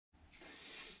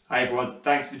Hi everyone,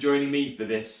 thanks for joining me for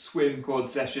this swim cord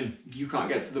session. You can't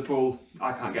get to the pool,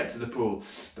 I can't get to the pool,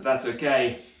 but that's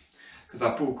okay because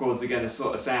our pool cords are going to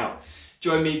sort us out.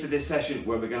 Join me for this session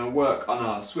where we're going to work on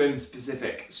our swim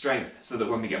specific strength so that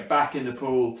when we get back in the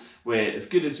pool we're as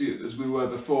good as we were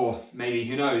before, maybe,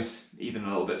 who knows, even a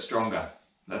little bit stronger.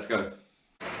 Let's go.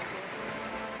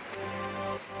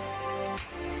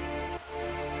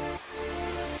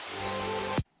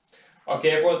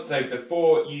 Okay everyone, so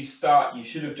before you start you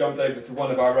should have jumped over to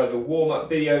one of our other warm-up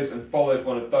videos and followed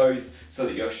one of those so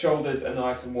that your shoulders are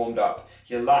nice and warmed up.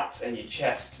 Your lats and your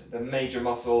chest, the major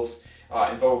muscles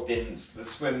involved in the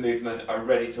swim movement, are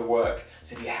ready to work.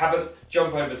 So if you haven't,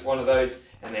 jump over to one of those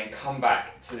and then come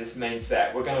back to this main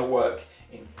set. We're going to work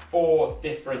in 4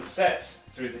 different sets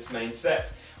through this main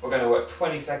set. We're going to work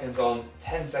 20 seconds on,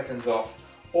 10 seconds off,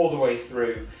 all the way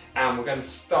through, and we're going to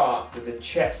start with the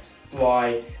chest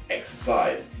fly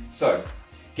exercise. So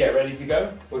get ready to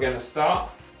go. We're going to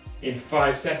start in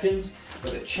 5 seconds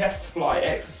with a chest fly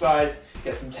exercise.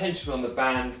 Get some tension on the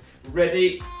band.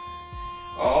 Ready?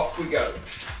 Off we go.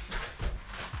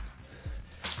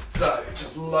 So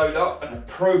just load up an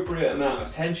appropriate amount of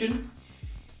tension.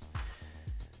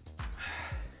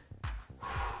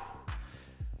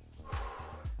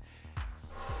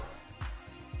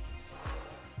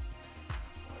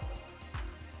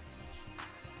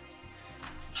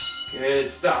 Good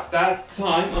stuff. That's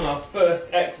time on our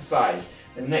first exercise.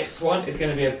 The next one is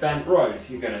going to be a bent row.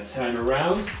 So you're going to turn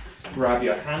around, grab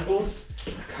your handles,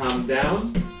 come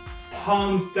down,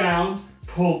 palms down,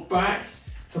 pull back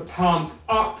to palms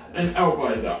up and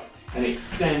elbows up, and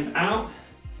extend out.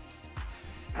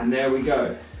 And there we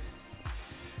go.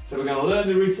 So we're going to learn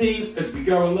the routine as we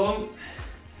go along.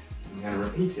 I'm going to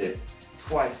repeat it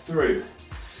twice through.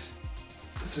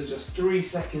 So just 3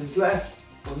 seconds left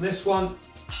on this one.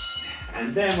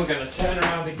 And then we're going to turn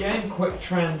around again, quick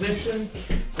transitions,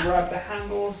 grab the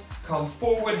handles, come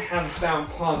forward, hands down,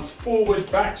 palms forward,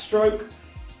 backstroke.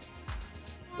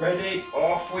 Ready,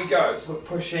 off we go. So we're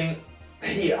pushing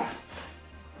here.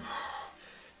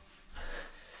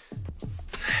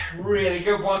 Really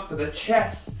good one for the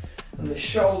chest and the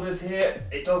shoulders here.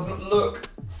 It doesn't look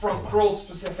front crawl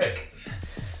specific,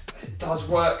 but it does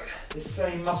work the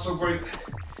same muscle group.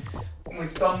 When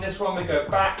we've done this one, we go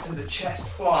back to the chest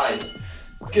flies.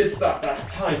 Good stuff, that's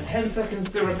time, 10 seconds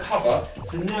to recover.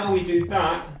 So now we do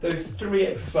those 3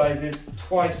 exercises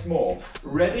twice more.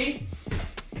 Ready?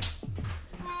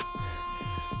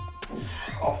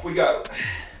 Off we go.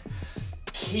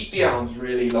 Keep the arms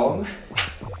really long.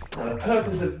 Now the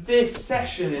purpose of this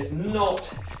session is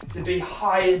not to be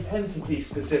high intensity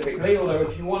specifically, although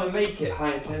if you want to make it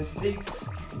high intensity,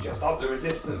 you can just up the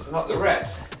resistance and up the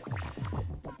reps.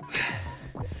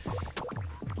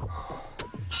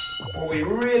 What we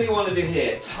really want to do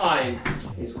here, time,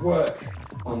 is work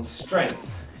on strength.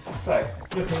 So,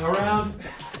 flipping around,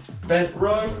 bent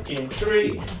row in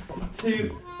 3, 2,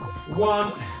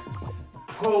 1,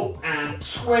 pull and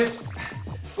twist,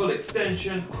 full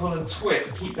extension, pull and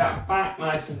twist. Keep that back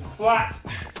nice and flat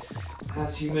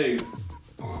as you move.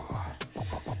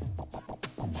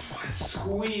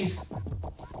 Squeeze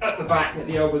at the back, get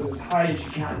the elbows as high as you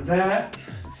can there.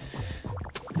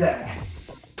 There.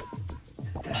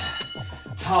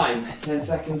 Time, 10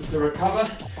 seconds to recover.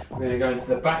 We're going to go into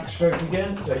the backstroke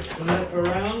again, so flip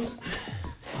around.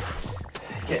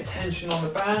 Get tension on the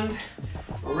band.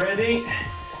 Ready?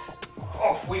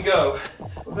 Off we go.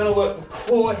 We're going to work the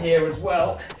core here as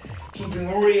well, keeping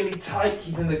really tight,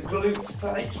 keeping the glutes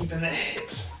tight, keeping the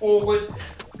hips forward.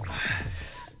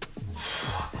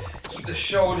 Keep the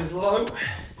shoulders low,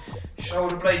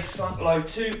 shoulder blades sunk low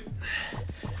too.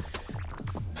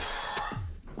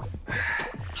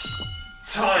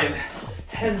 Time,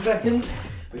 10 seconds.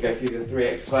 We go through the 3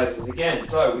 exercises again.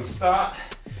 So we start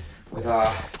with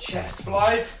our chest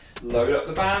flies, load up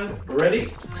the band,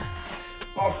 ready?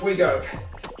 Off we go.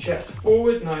 Chest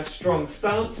forward, nice strong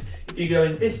stance. If you go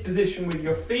in this position with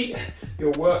your feet,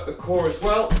 you'll work the core as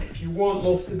well. If you want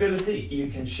more stability, you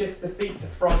can shift the feet to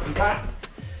front and back.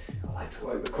 I like to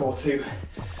work the core too.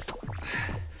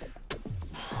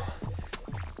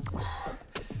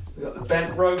 We've got the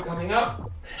bent row coming up.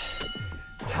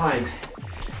 Time,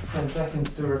 10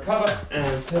 seconds to recover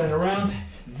and turn around.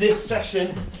 This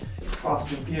session is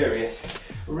fast and furious.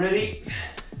 Ready?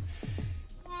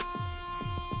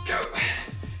 Go.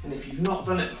 And if you've not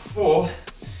done it before,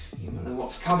 you won't know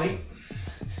what's coming.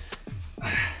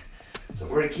 So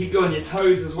we're going to keep you on your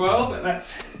toes as well, but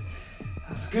that's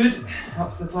good.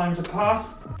 Helps the time to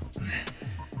pass.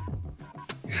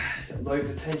 Get loads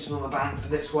of tension on the band for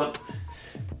this one.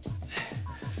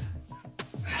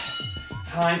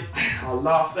 time, our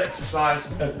last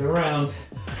exercise of the round,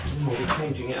 and we'll be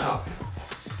changing it up.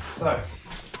 So,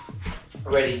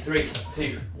 ready, 3,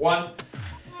 2, 1,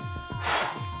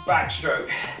 backstroke.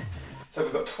 So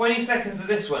we've got 20 seconds of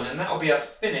this one, and that'll be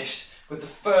us finished with the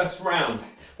first round.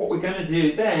 What we're going to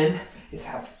do then is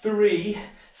have 3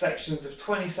 sections of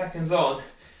 20 seconds on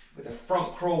with a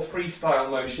front crawl freestyle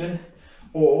motion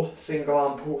or single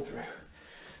arm pull through.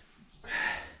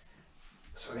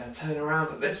 So we're going to turn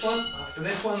around at this one. After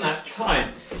this one, that's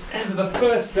time. End of the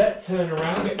first set, turn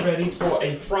around, get ready for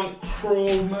a front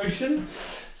crawl motion.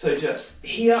 So just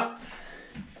here,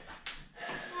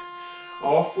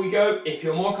 off we go. If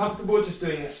you're more comfortable just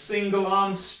doing a single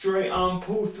arm, straight arm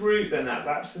pull through, then that's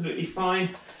absolutely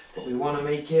fine. But we want to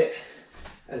make it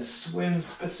as swim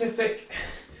specific,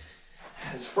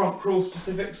 as front crawl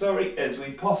specific, sorry, as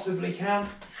we possibly can.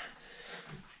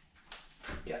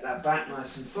 Get that back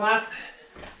nice and flat.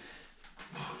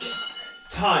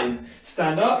 Time.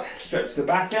 Stand up, stretch the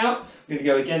back out. We're going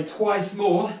to go again twice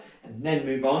more and then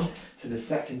move on to the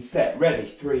second set. Ready?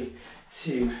 3,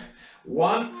 2,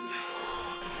 1.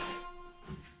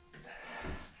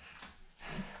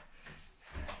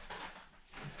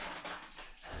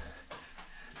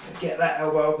 So get that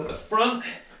elbow up at the front,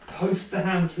 post the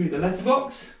hand through the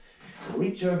letterbox,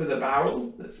 reach over the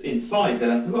barrel that's inside the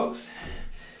letterbox,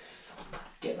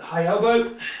 get the high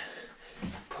elbow,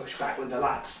 push back with the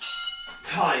lats.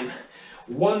 Time.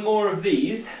 1 more of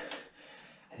these,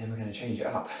 and then we're going to change it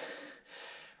up.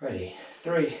 Ready?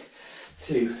 3,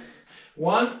 2,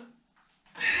 1.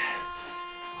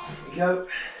 Off we go.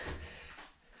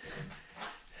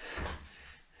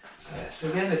 So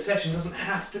again, this session doesn't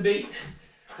have to be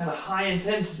kind of high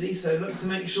intensity, so look to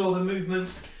make sure the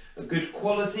movements are good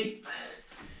quality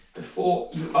before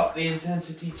you up the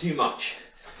intensity too much.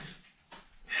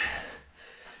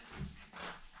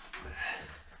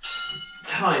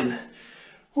 Time.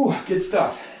 Ooh, good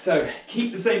stuff. So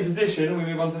keep the same position and we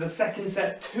move on to the second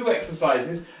set, 2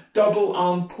 exercises, double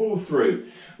arm pull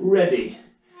through. Ready?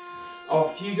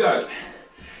 Off you go.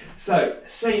 So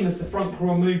same as the front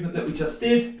crawl movement that we just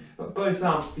did, but both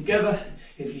arms together.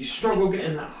 If you struggle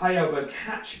getting that high elbow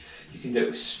catch, you can do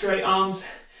it with straight arms.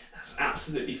 That's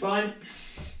absolutely fine.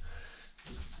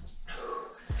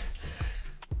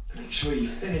 Make sure you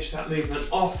finish that movement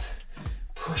off,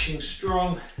 pushing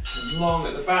strong and long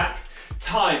at the back.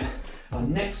 Time. Our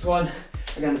next one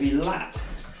are going to be lat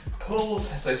pulls.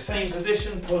 So same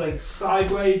position, pulling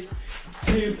sideways.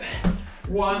 2,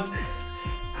 1,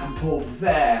 and pull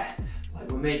there.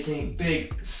 Like we're making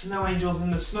big snow angels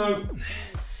in the snow.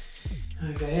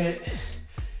 Over here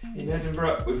in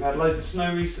Edinburgh, we've had loads of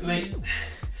snow recently.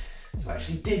 So I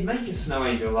actually did make a snow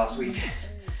angel last week.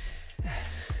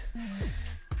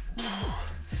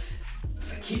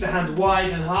 So keep the hand wide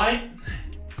and high.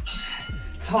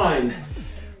 Time.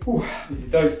 Ooh, we did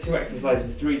those 2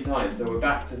 exercises 3 times, so we're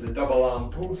back to the double arm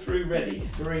pull through. Ready?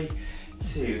 3,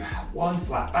 2, 1,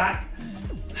 flat back.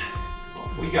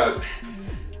 Off we go.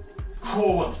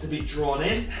 Core wants to be drawn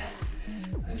in.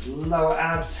 Those lower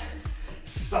abs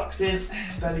sucked in,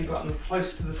 belly button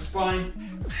close to the spine.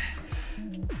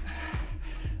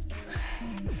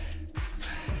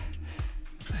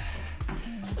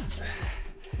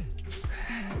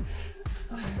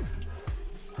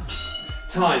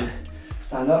 Time.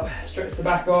 Stand up, stretch the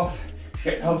back off,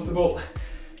 get comfortable.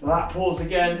 Lat pulls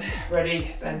again.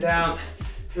 Ready, bend down.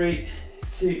 3,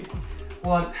 2,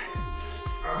 1.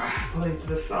 Pulling to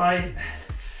the side.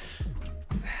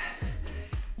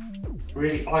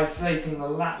 Really isolating the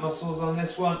lat muscles on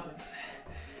this one.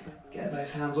 Get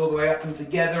those hands all the way up and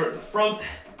together at the front.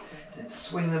 Then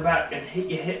swing them back and hit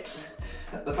your hips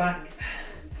at the back.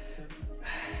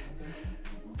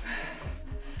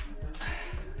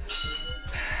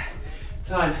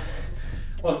 Time.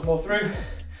 Once more through.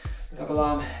 Double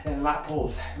arm, then lat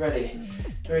pulls. Ready?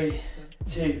 3,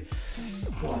 2,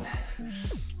 1.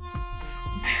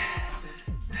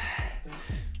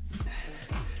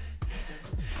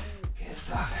 Good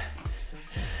stuff.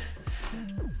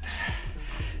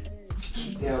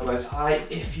 Keep the elbows high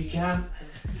if you can.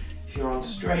 If you're on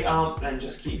straight arm, then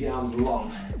just keep the arms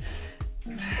long.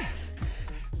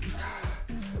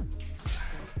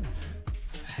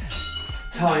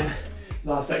 Time.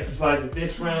 Last exercise of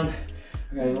this round.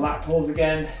 We're going lat pulls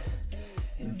again.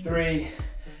 In 3,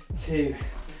 2,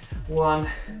 1,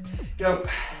 go.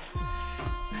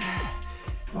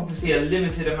 Obviously a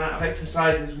limited amount of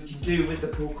exercises we can do with the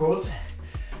pull cords.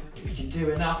 We can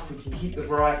do enough, we can keep the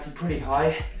variety pretty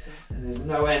high, and there's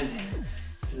no end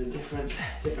to the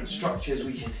different structures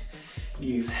we can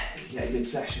use to get a good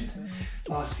session.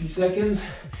 Last few seconds,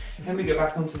 then we go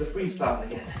back onto the freestyle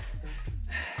again.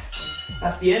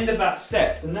 That's the end of that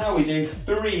set. So now we do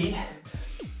 3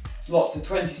 lots of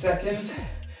 20 seconds.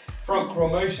 Front crawl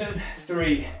motion.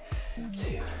 3,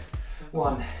 2,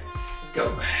 1,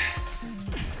 go.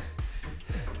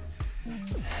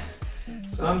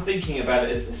 So I'm thinking about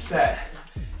it as the set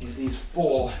is these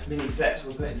 4 mini sets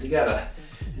we're putting together,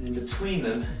 and in between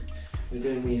them we're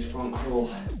doing these front crawl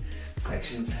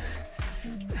sections.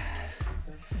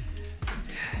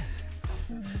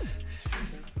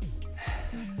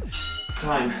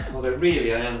 Time, although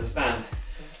really I understand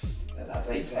that that's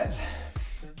 8 sets.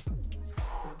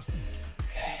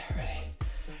 Okay, ready?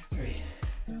 3,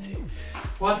 2,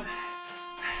 1.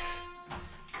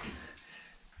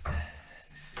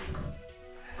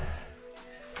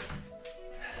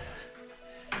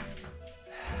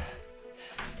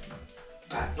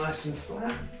 Back nice and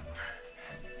flat.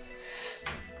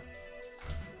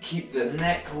 Keep the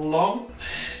neck long,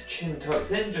 chin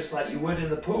tucked in just like you would in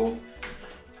the pool.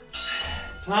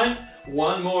 Time,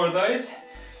 1 more of those,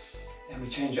 then we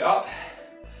change it up.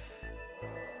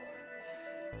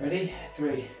 Ready?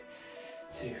 3,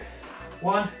 2,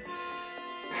 1.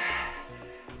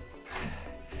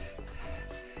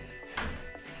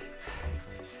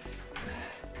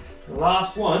 The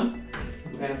last one,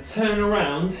 we're going to turn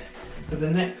around for the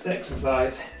next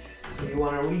exercise. So you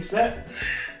want to reset.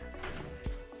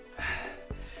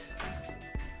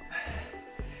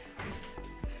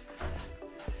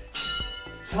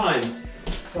 Time.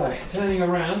 So turning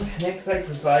around, next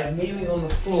exercise, kneeling on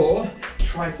the floor,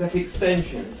 tricep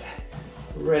extensions.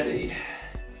 Ready.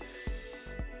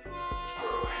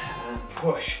 And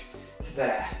push to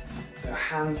there. So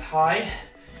hands high.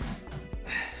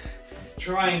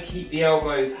 Try and keep the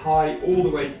elbows high all the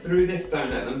way through this,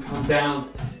 don't let them come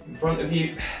down in front of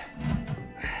you.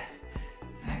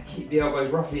 Keep the elbows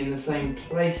roughly in the same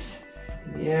place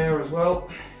in the air as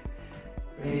well.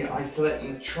 Really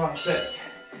isolating the triceps.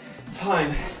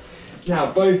 Time.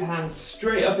 Now both hands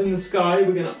straight up in the sky.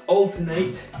 We're going to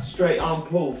alternate straight arm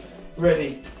pulls.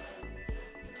 Ready.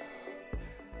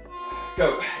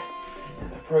 Go.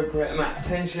 An appropriate amount of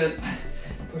tension.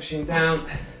 Pushing down.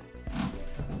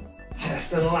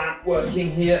 Chest and lat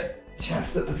working here.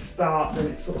 Chest at the start, then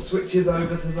it sort of switches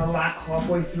over to the lat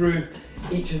halfway through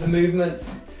each of the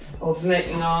movements.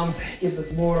 Alternating arms gives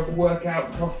us more of a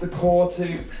workout across the core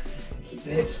to keep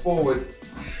the hips forward.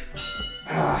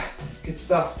 Good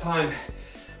stuff. Time.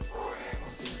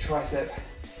 Onto the tricep.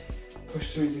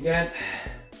 Push throughs again.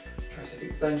 Tricep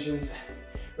extensions.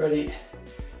 Ready.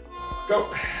 Go.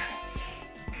 Good.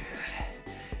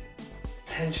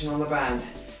 Tension on the band.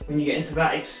 When you get into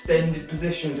that extended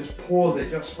position, just pause it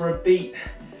just for a beat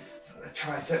so the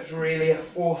triceps really are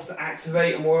forced to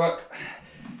activate and work.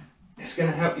 It's going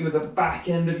to help you with the back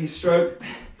end of your stroke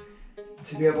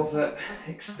to be able to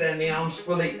extend the arms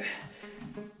fully.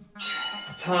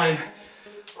 Time.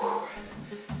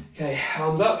 Okay,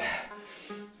 arms up.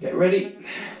 Get ready.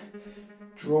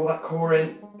 Draw that core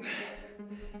in.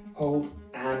 Hold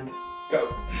and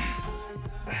go.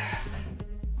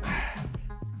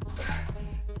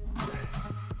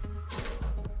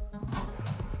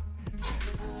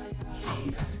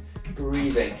 Keep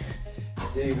breathing.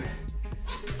 Do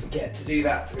forget to do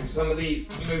that through some of these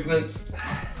movements,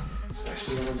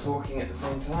 especially when I'm talking at the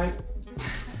same time.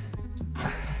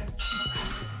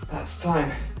 That's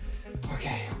time.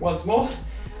 Okay, once more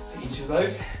for each of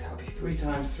those. That'll be 3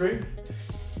 times through.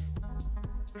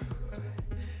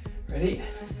 Ready?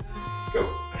 Go.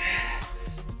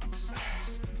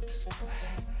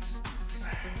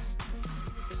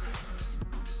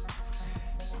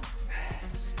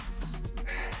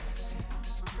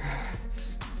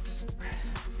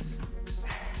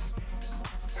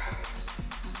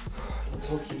 Not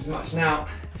talking so much now.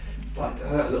 It's starting to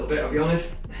hurt a little bit, I'll be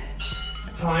honest.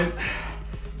 Time.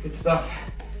 Good stuff.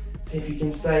 See if you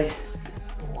can stay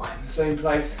in the same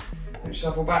place. Don't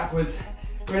shuffle backwards.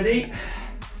 Ready?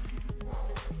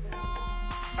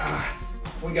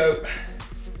 Off we go.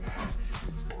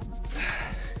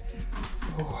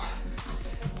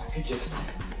 I could just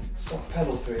soft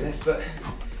pedal through this, but it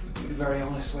wouldn't be a very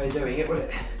honest way of doing it, would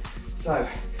it? So,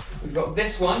 we've got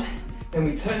this one, then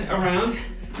we turn it around,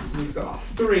 and we've got our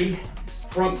 3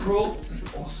 front crawl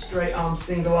or straight arm,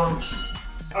 single arm.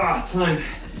 Time.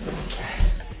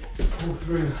 Pull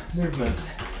through movements.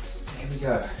 So here we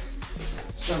go.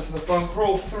 Straight to the front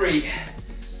crawl. 3,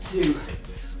 2,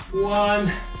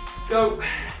 1, go.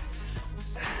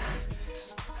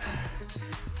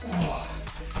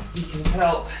 You can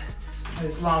tell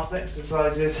those last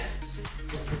exercises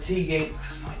were fatiguing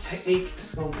as my technique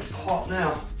has gone to pot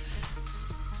now.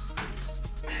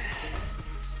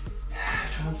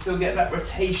 Try and still get that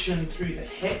rotation through the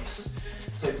hips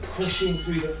So pushing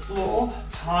through the floor,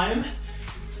 time.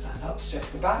 Stand up,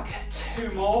 stretch the back.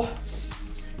 2 more.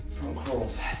 Front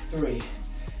crawls. 3,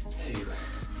 2,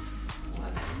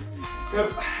 1.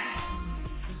 Go.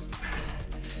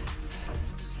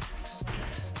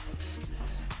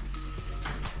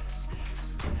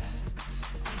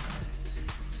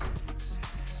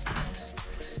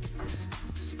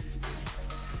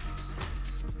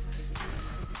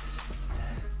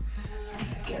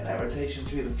 Get that rotation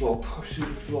through the floor, push through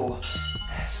the floor,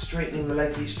 straightening the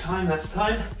legs each time. That's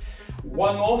time.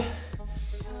 1 more.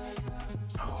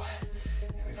 Oh,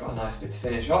 we've got a nice bit to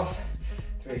finish off.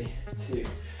 3, 2,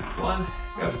 1,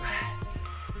 go.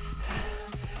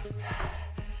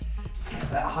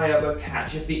 Get that high elbow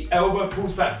catch. If the elbow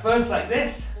pulls back first like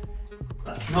this,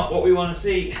 that's not what we want to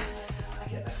see.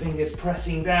 Get the fingers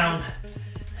pressing down.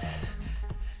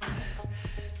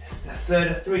 It's the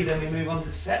third of 3, then we move on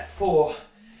to set 4.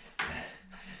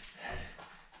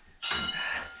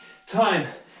 Time.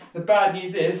 The bad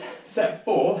news is set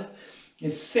 4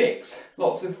 is 6.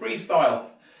 Lots of freestyle.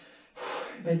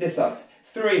 Made this up.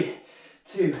 3,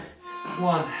 2,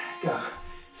 1, go.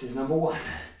 This is number 1.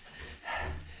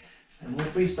 So more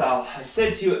freestyle. I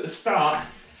said to you at the start,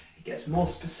 it gets more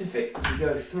specific as we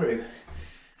go through.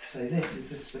 So this is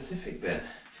the specific bit.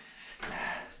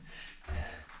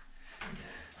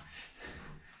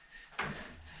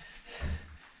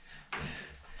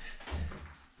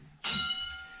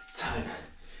 Time.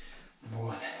 Number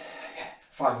 1. Okay.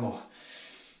 5 more.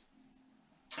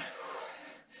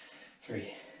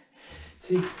 3,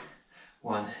 2,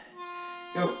 1.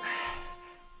 Go.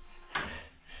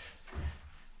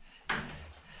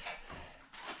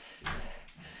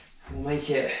 We'll make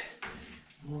it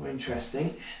more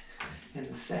interesting in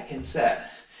the second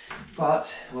set, or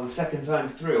the second time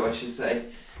through, I should say.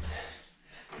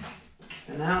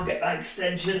 For now, get that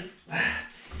extension.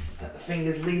 Let the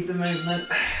fingers lead the movement.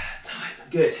 Time.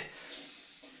 Good.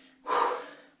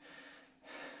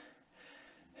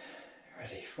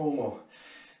 Ready. 4 more.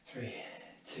 3,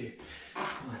 2,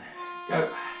 1. Go.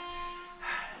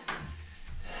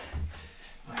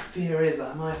 My fear is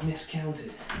that I might have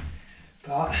miscounted,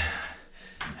 but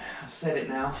I've said it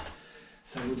now,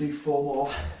 so we'll do 4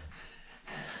 more.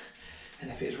 And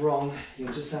if it's wrong,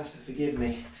 you'll just have to forgive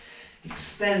me.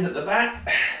 Extend at the back.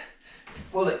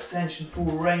 Full extension,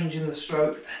 full range in the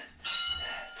stroke.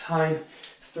 Time.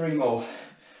 3 more.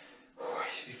 You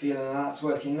should be feeling that that's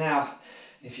working now.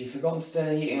 If you've forgotten to turn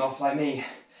the heating off like me, you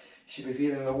should be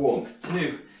feeling the warmth.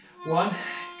 2, 1,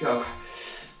 go.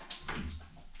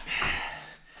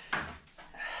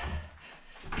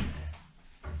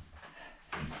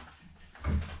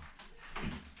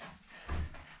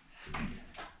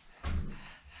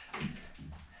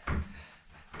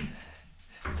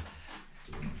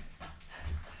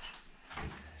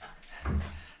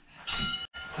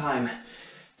 Time.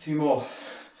 2 more.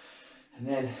 And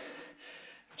then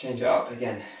change it up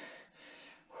again.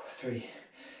 3,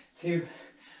 2,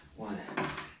 1,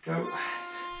 go.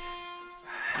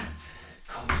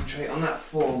 Concentrate on that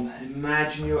form.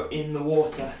 Imagine you're in the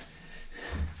water.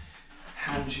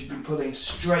 Hands should be pulling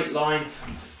straight line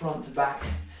from front to back.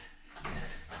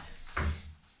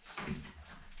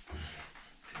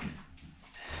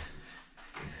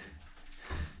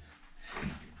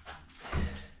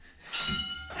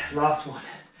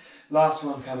 Last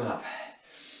one coming up.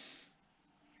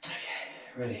 Okay,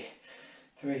 ready.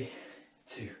 3,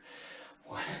 2,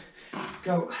 1,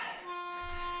 go.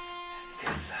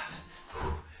 Good stuff.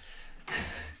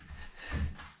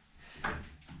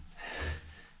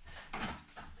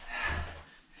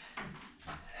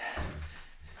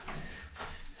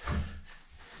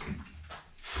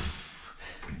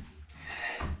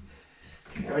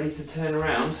 Get ready to turn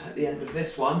around at the end of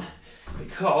this one,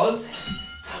 because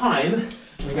time,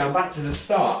 we're going back to the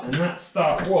start, and that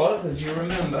start was, as you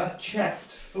remember,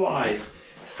 chest flies.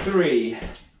 3,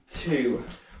 2,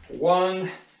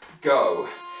 1, go.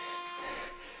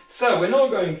 So we're not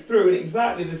going through in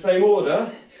exactly the same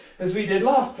order as we did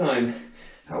last time.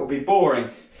 That will be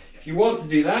boring. If you want to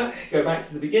do that, go back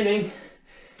to the beginning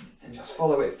and just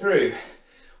follow it through.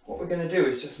 What we're going to do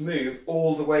is just move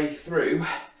all the way through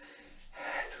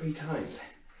 3 times.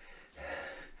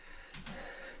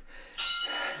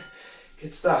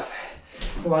 Good stuff.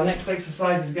 So our next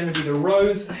exercise is going to be the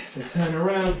rows. So turn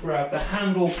around, grab the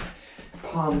handles,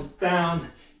 palms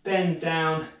down, bend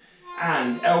down,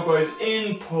 and elbows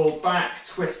in, pull back,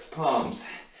 twist palms.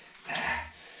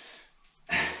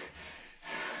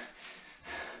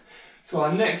 So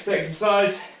our next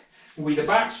exercise will be the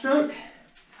backstroke.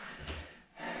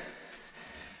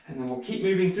 And then we'll keep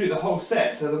moving through the whole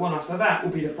set. So the one after that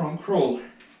will be the front crawl.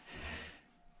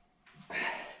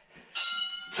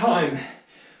 Time.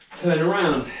 Turn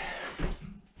around.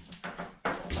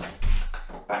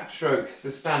 Backstroke. So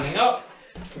standing up,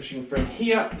 pushing from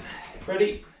here.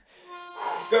 Ready?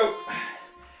 Go.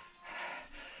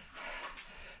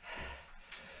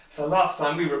 So last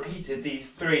time we repeated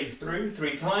these three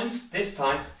times. This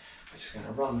time we're just going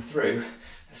to run through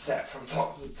the set from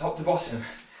top to bottom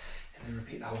and then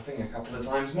repeat the whole thing a couple of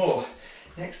times more.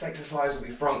 Next exercise will be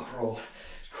front crawl.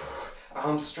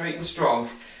 Arms straight and strong,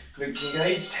 glutes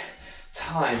engaged.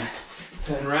 Time.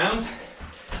 Turn around.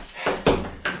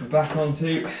 We're back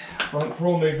onto front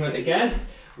crawl movement again.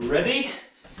 Ready?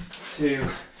 2,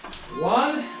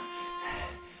 1.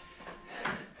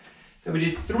 So we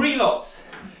did 3 lots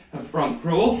of front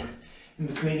crawl in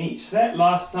between each set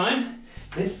last time.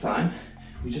 This time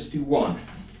we just do 1.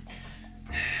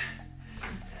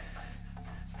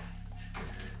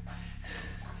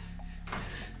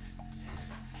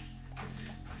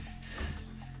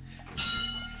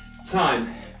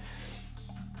 Time.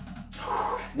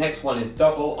 Next one is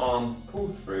double arm pull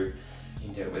through. You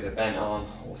can do it with a bent arm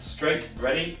or straight.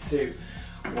 Ready? 2,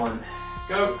 1,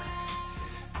 go.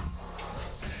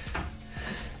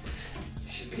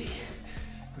 Should be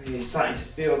really starting to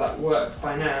feel that work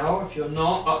by now. If you're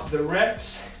not, up the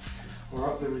reps or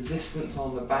up the resistance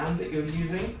on the band that you're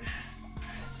using.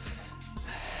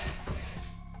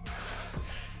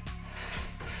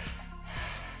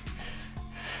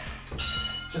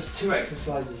 Just 2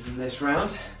 exercises in this round.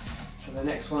 So the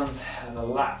next ones are the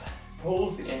lat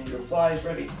pulls, the angel flies.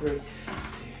 Ready? 3, 2,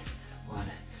 1,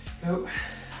 go.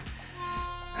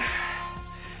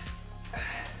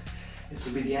 This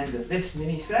will be the end of this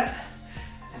mini set,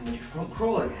 and we'll do front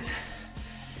crawl again.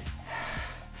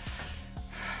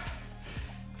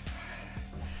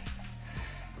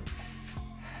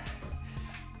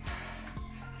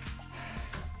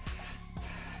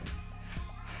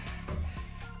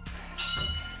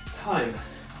 Time.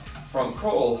 Front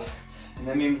crawl. And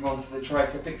then we move on to the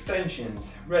tricep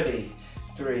extensions. Ready?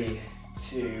 3,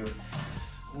 2,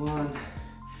 1.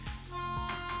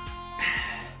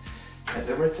 Get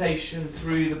the rotation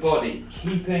through the body,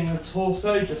 keeping the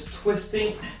torso just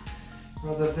twisting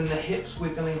rather than the hips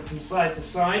wiggling from side to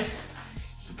side.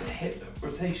 Keep the hip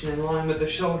rotation in line with the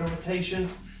shoulder rotation.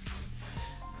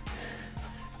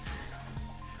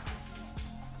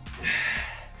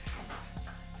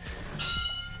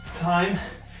 Time.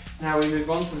 Now we move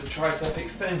on to the tricep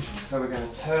extension. So we're going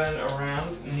to turn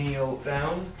around, kneel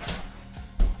down.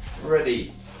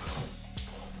 Ready.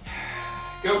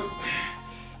 Go.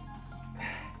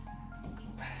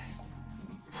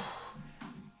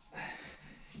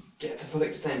 Get to full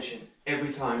extension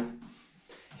every time.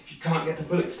 If you can't get to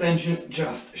full extension,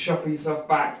 just shuffle yourself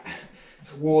back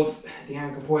towards the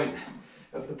anchor point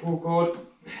of the pull cord.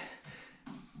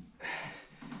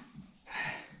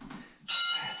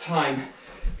 Time.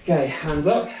 Okay, hands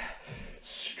up,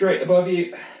 straight above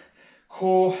you,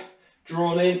 core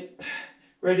drawn in.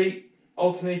 Ready,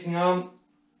 alternating arm,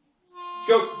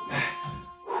 go.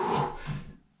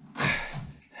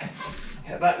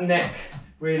 Get that neck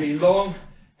really long,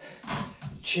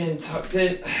 chin tucked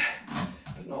in,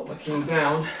 but not looking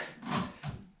down.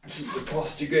 Keep the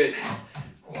posture good.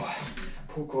 Oh,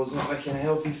 pull cord's not making a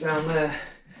healthy sound there.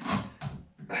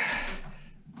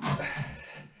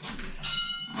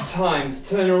 Time to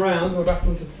turn around, we're back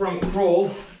onto front crawl.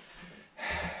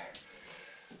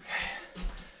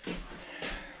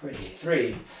 Ready,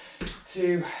 3,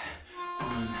 2,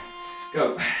 1,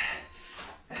 go.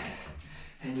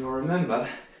 And you'll remember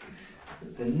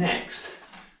that the next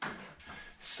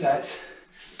set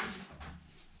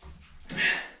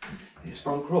is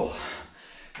front crawl.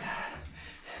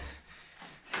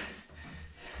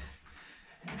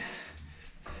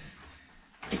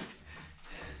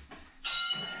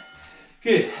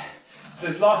 Good. So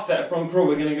this last set of front crawl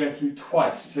we're going to go through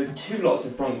twice. So 2 lots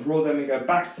of front crawl, then we go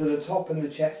back to the top and the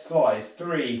chest flies.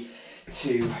 3,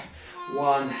 2,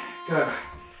 1, go.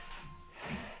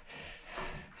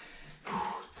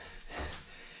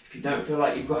 If you don't feel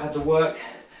like you've had to work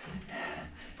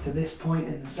to this point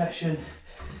in the session,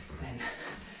 then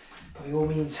by all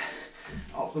means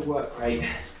up the work rate.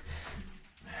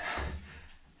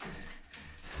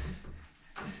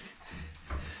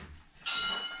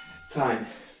 Time.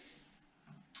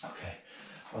 Okay,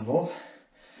 one more.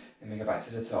 Then we go back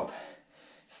to the top.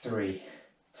 3,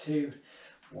 2,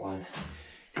 1,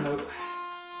 go.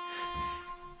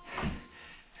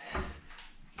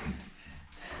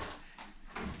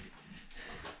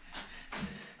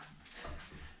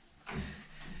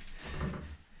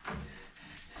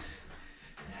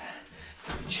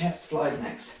 So the chest flies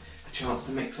next. A chance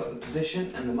to mix up the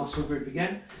position and the muscle group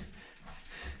again.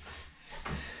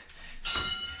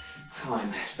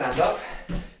 stand up,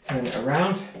 turn it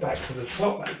around, back to the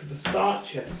top, back to the start,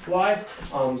 chest flies,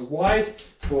 arms wide,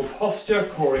 tall posture,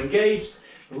 core engaged,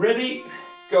 ready,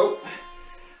 go.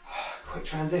 Quick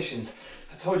transitions.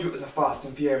 I told you it was a fast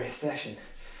and furious session.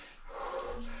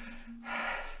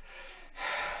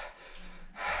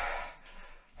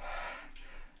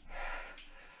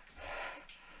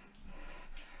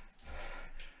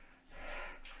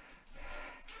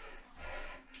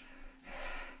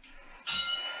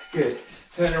 Good.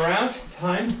 Turn around,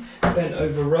 time, bent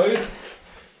over rows.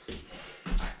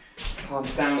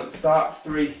 Palms down at the start,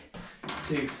 3,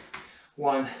 2,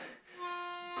 1.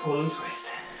 Pull and twist.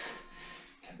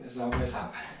 Get those elbows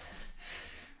up.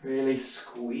 Really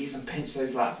squeeze and pinch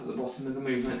those lats at the bottom of the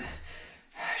movement.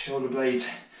 Shoulder blades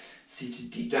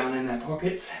seated deep down in their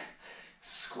pockets.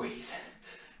 Squeeze,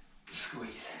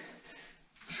 squeeze,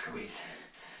 squeeze,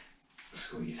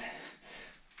 squeeze.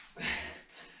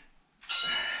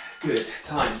 Good.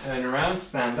 Time. Turn around,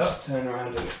 stand up, turn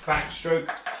around and backstroke.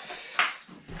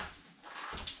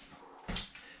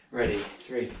 Ready.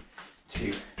 3,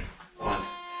 2, 1.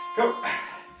 Go.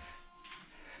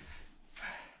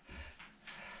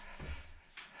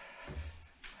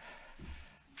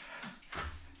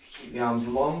 Keep the arms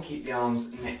long, keep the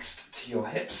arms next to your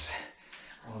hips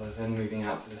rather than moving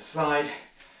out to the side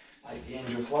like the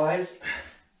angel flies.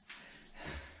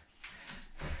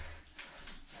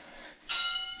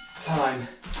 Time.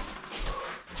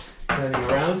 Turning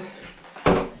around.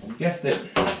 You guessed it.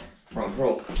 Front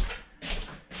crawl.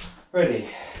 Ready.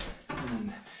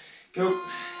 And go.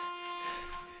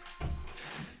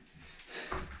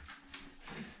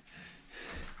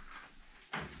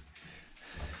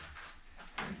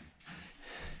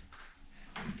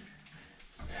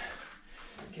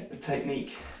 Get the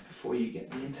technique before you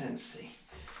get the intensity.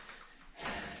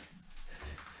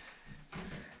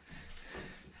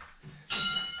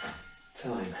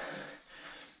 Time.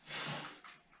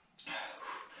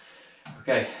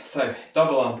 Okay, so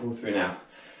double arm pull through now.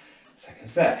 Second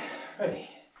set. Ready.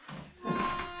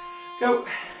 Go.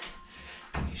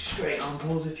 Do straight arm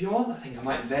pulls if you want. I think I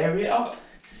might vary it up.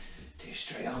 Do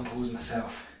straight arm pulls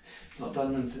myself. Not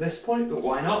done them to this point, but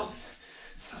why not?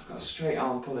 So I've got a straight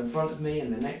arm pull in front of me,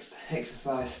 and the next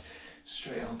exercise,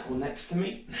 straight arm pull next to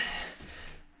me.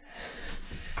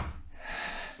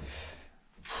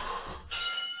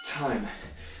 Time.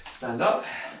 Stand up,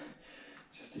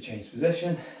 just to change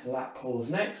position. Lat pulls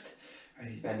next.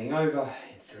 Ready, bending over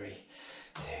in 3,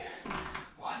 2,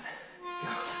 1,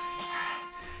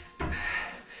 go.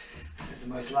 This is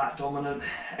the most lat dominant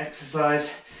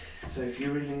exercise, so if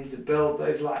you really need to build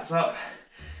those lats up,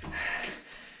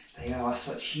 they are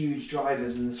such huge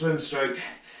drivers in the swim stroke.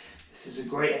 This is a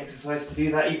great exercise to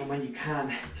do that even when you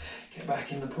can get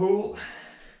back in the pool.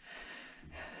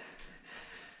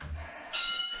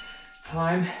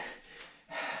 Time.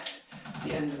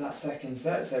 The end of that second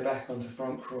set, so back onto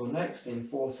front crawl next in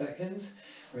 4 seconds.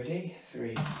 Ready?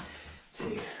 3, 2,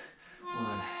 1, go.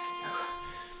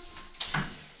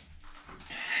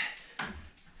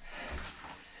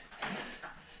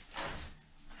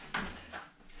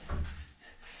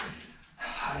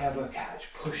 High elbow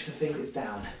catch, push the fingers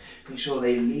down. Make sure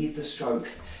they lead the stroke.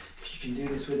 If you can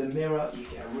do this with a mirror, you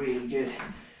get a really good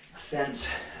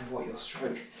sense of what your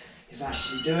stroke is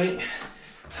actually doing.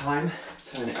 Time,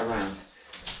 turn it around.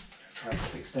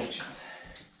 Tricep extensions.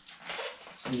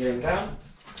 And going down.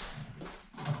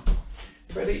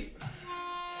 Ready?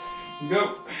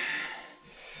 Go.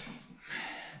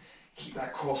 Keep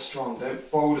that core strong. Don't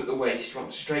fold at the waist. You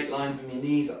want a straight line from your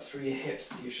knees up through your hips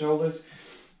to your shoulders.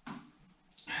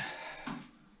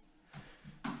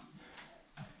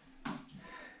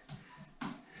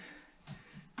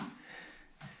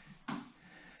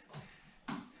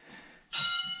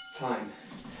 Time.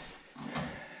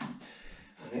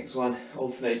 Next one,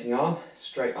 alternating arm,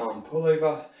 straight arm pull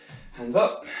over, hands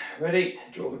up, ready,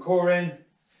 draw the core in,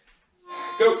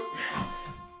 go.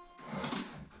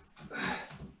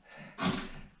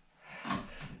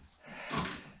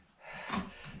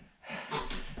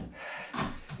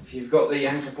 If you've got the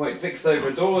anchor point fixed over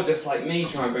a door, just like me,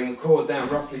 try and bring the cord down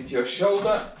roughly to your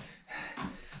shoulder,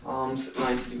 arms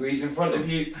 90 degrees in front of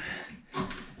you.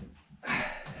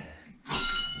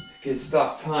 Good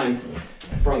stuff. Time.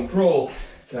 Front crawl.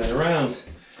 Turn around.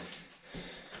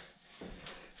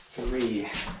 3,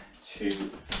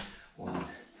 2, 1.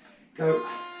 Go.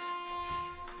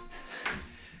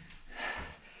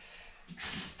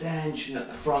 Extension at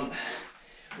the front.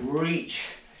 Reach.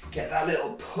 Get that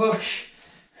little push.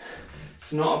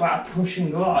 It's not about a push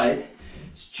and glide.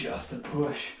 It's just a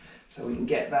push. So we can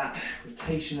get that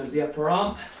rotation of the upper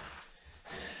arm.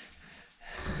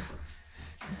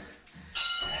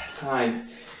 Time.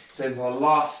 So into our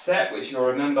last set, which you'll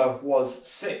remember was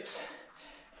 6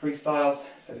 freestyles.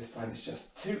 So this time it's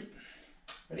just 2.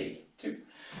 Ready? 2,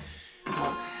 1,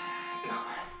 go.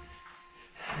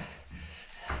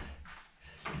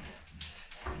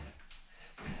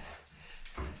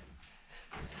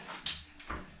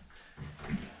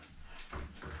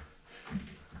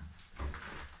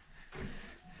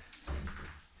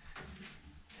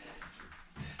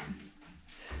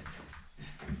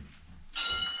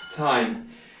 Time.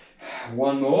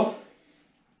 1 more.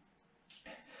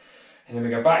 And then we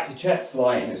go back to chest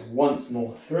fly and it's once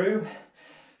more through.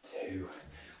 2,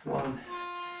 1.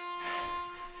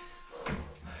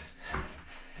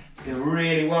 You're doing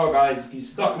really well, guys. If you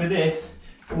stuck with this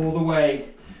all the way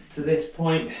to this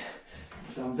point,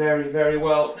 you've done very, very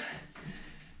well.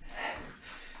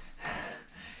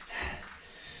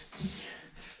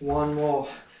 One more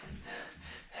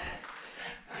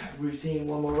routine,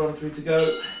 1 more run through to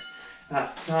go.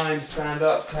 That's time. Stand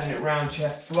up, turn it round,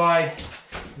 chest fly.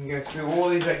 You can go through all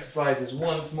these exercises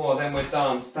once more, then we're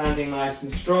done. Standing nice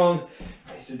and strong,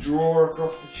 ready to draw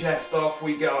across the chest, off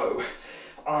we go.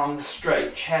 Arms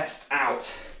straight, chest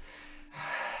out.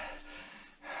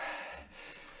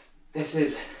 This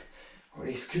is, or at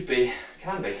least could be,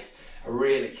 can be, a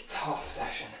really tough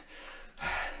session.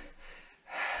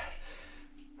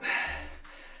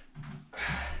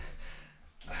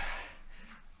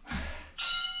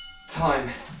 Time.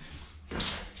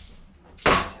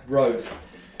 Rows.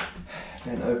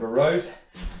 Then over rows.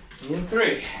 In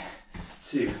 3,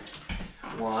 2,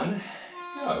 1,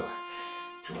 go.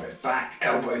 Draw it back,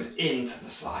 elbows into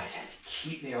the side.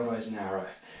 Keep the elbows narrow.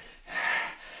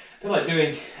 A bit like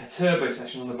doing a turbo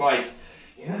session on the bike.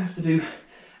 You don't have to do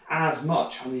as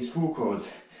much on these pull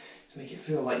cords to make it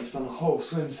feel like you've done a whole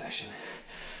swim session,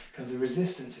 because the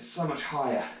resistance is so much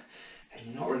higher and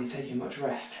you're not really taking much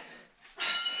rest.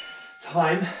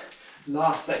 Time.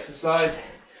 Last exercise.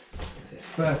 This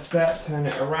first set, turn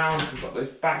it around. We've got those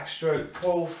backstroke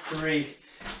pulls. 3,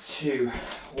 2,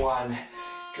 1,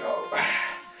 go.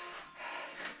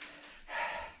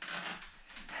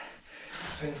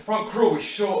 So in the front crawl, we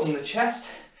shorten the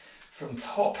chest from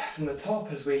the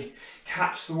top as we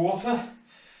catch the water.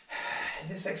 In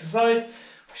this exercise,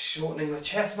 we're shortening the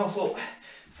chest muscle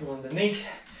from underneath,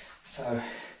 so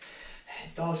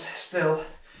it does still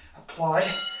apply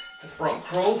to front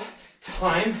crawl.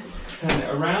 Time, turn it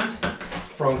around,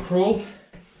 front crawl.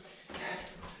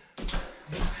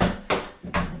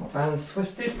 My band's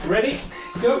twisted, ready,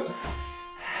 go.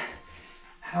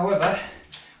 However,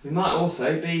 we might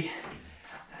also be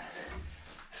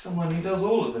someone who does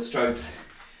all of the strokes,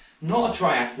 not a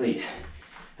triathlete,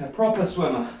 a proper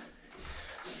swimmer.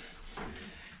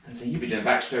 And so you'd be doing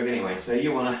backstroke anyway, so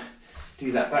you want to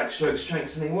do that backstroke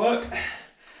strengthening work.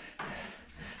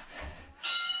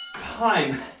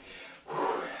 Time.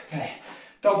 Okay,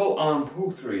 double arm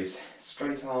pull throughs,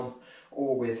 straight arm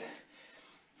or with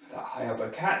that high elbow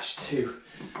catch. 2,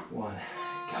 1,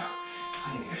 go.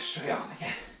 I'm going to go straight arm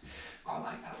again. Quite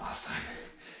like that last time.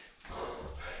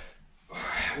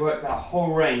 Work that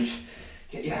whole range.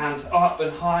 Get your hands up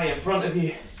and high in front of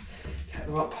you. Get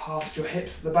them up past your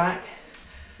hips to the back.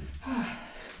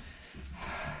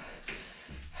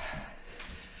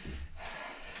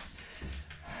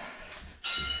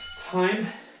 Time.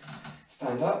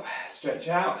 Stand up, stretch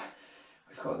out.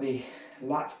 We've got the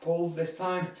lat pulls this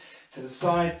time. To the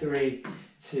side. 3,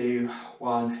 2,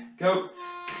 1, go.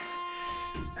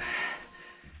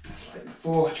 Just like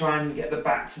before, try and get the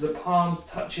backs of the palms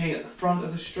touching at the front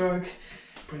of the stroke.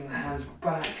 Bring the hands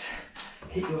back,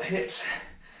 hit your hips.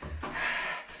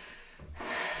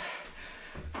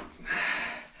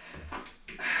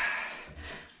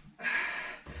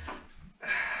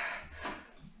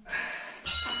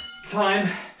 Time,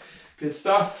 good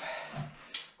stuff.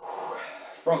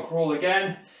 Front crawl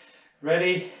again.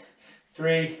 Ready?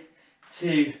 3,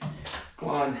 2,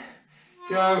 1,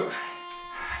 go.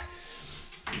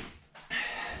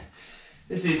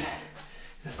 This is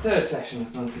the third session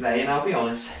I've done today, and I'll be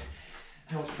honest,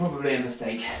 that was probably a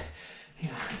mistake. You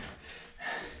know,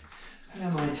 I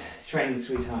don't mind training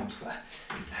 3 times, but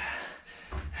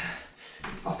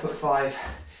up at 5,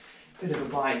 bit of a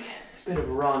bike, bit of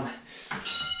a run,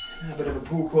 a bit of a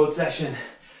pull cord session.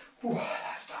 Ooh,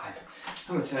 that's time.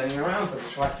 And we're turning around for the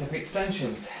tricep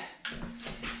extensions.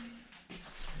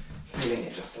 Feeling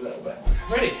it just a little bit.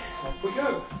 Ready? Off we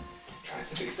go.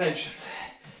 Tricep extensions.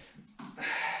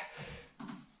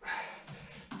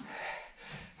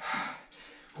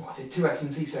 Oh, I did 2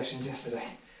 S&C sessions yesterday.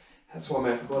 That's why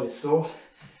my upper body's sore.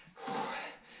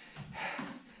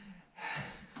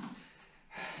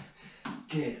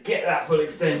 Good. Get that full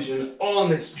extension on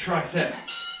this tricep.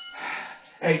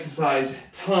 exercise.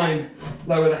 Time,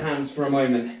 lower the hands for a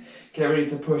moment. Get ready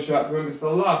to push up. Remember, it's the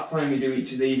last time you do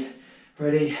each of these.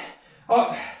 Ready,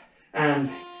 up, and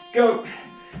go.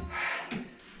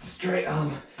 Straight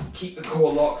arm, keep the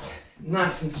core locked,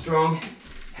 nice and strong.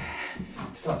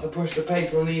 Start to push the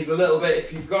pace on these a little bit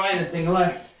if you've got anything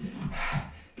left.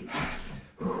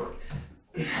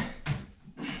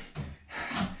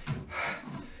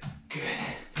 Good.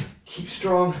 Keep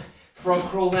strong. Front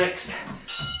crawl next.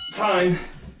 Time.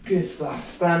 Good stuff.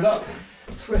 Stand up,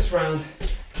 twist round,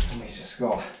 and we've just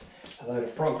got a load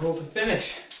of front crawl to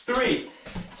finish. 3,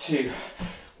 2,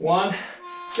 1,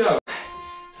 go.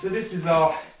 So this is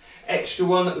our extra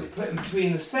one that we've put in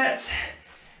between the sets.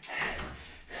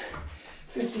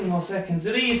 15 more seconds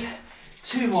of these,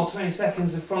 2 more 20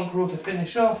 seconds of front crawl to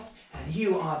finish off, and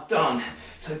you are done.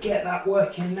 So get that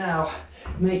work in now.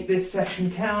 Make this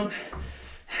session count.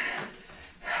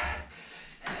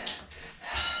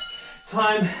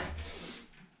 Time.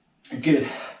 Good.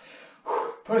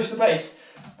 Push the pace,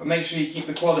 but make sure you keep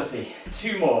the quality.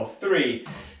 2 more. 3,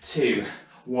 2,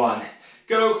 1.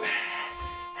 Go.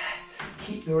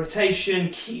 Keep the rotation,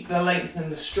 keep the length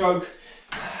and the stroke.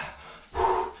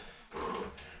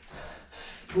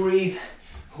 Breathe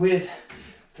with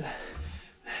the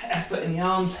effort in the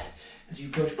arms as you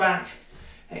push back.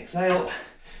 Exhale.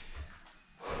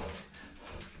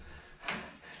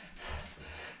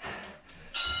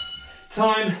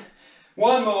 Time.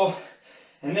 1 more,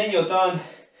 and then you're done.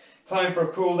 Time for a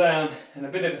cool down and a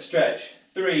bit of a stretch.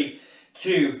 3,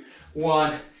 2,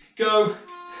 1, go.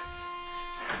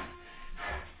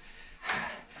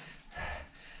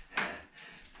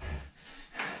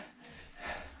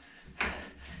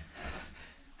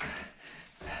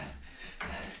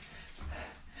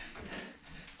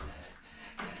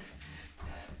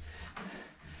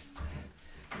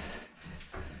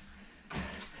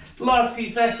 Last few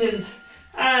seconds,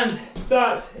 and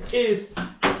that is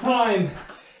time.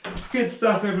 Good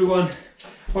stuff, everyone.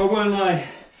 I won't lie,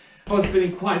 I was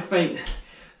feeling quite faint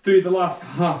through the last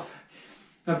half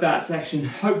of that session.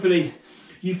 Hopefully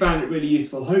you found it really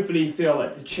useful. Hopefully you feel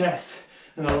like the chest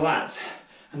and the lats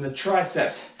and the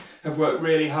triceps have worked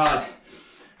really hard.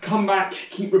 Come back,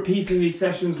 keep repeating these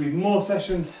sessions. We have more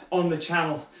sessions on the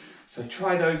channel, so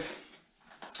try those.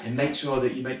 And make sure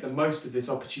that you make the most of this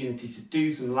opportunity to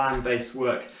do some land-based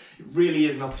work. It really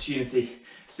is an opportunity.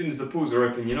 As soon as the pools are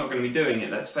open, you're not going to be doing it,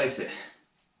 let's face it.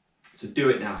 So do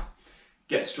it now.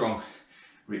 Get strong.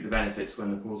 Reap the benefits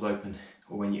when the pool's open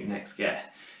or when you next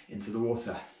get into the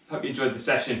water. Hope you enjoyed the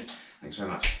session. Thanks very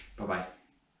much. Bye-bye.